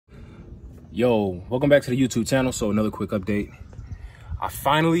Yo, welcome back to the YouTube channel. So another quick update. I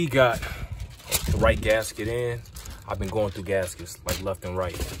finally got the right gasket in. I've been going through gaskets like left and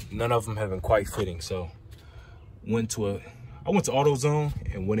right. None of them have been quite fitting. So I went to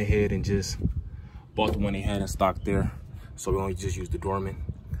AutoZone and went ahead and just bought the one they had in stock there. So we only just used the Dorman.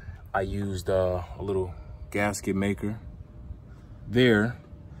 I used a little gasket maker there.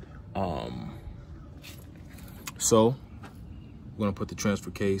 So we're gonna put the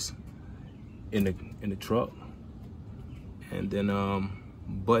transfer case in the truck and then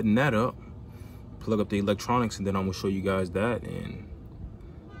button that up, plug up the electronics, and then I'm gonna show you guys that. And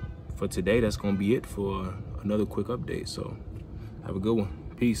for today, that's gonna be it for another quick update. So have a good one.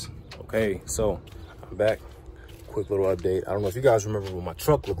 Peace. Okay, so I'm back. Quick little update. I don't know if you guys remember what my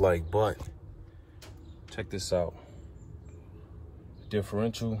truck looked like, but check this out.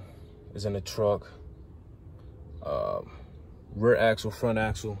 Differential is in the truck. Rear axle, front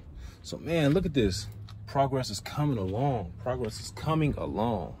axle. So man, look at this. Progress is coming along. Progress is coming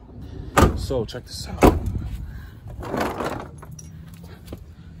along. So check this out.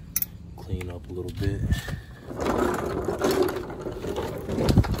 Clean up a little bit.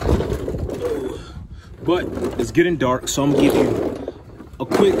 But it's getting dark, so I'm gonna give you a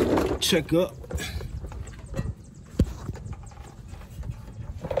quick checkup.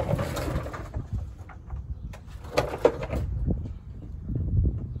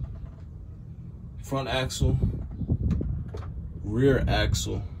 Front axle, rear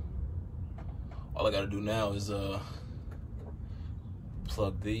axle. All I gotta do now is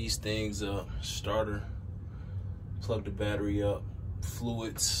plug these things up, starter, plug the battery up,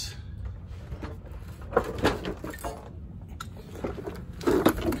 fluids.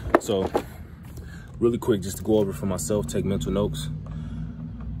 So really quick, just to go over for myself, take mental notes.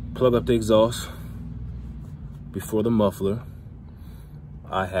 Plug up the exhaust before the muffler.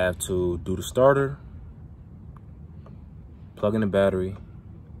 I have to do the starter, plug in the battery,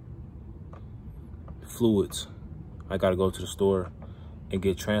 fluids. I gotta go to the store and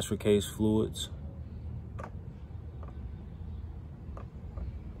get transfer case fluids.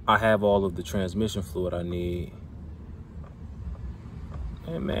 I have all of the transmission fluid I need.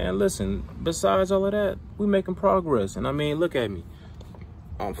 And man, listen, besides all of that, we making progress. And I mean, look at me.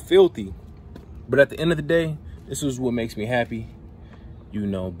 I'm filthy. But at the end of the day, this is what makes me happy. You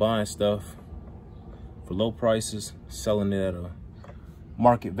know, buying stuff for low prices, selling it at a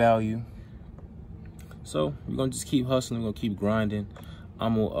market value. So we're gonna just keep hustling, we're gonna keep grinding.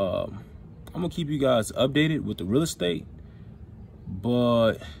 I'm gonna keep you guys updated with the real estate,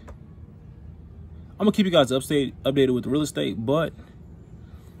 but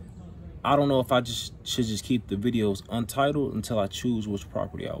I don't know if I should just keep the videos untitled until I choose which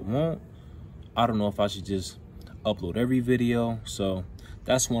property I want. I don't know if I should just upload every video. So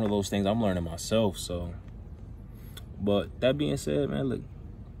that's one of those things I'm learning myself. So, but that being said, man, look,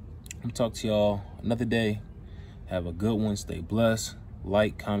 I'm gonna talk to y'all another day. Have a good one. Stay blessed.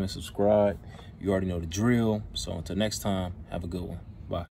 Like, comment, subscribe. You already know the drill. So until next time, have a good one.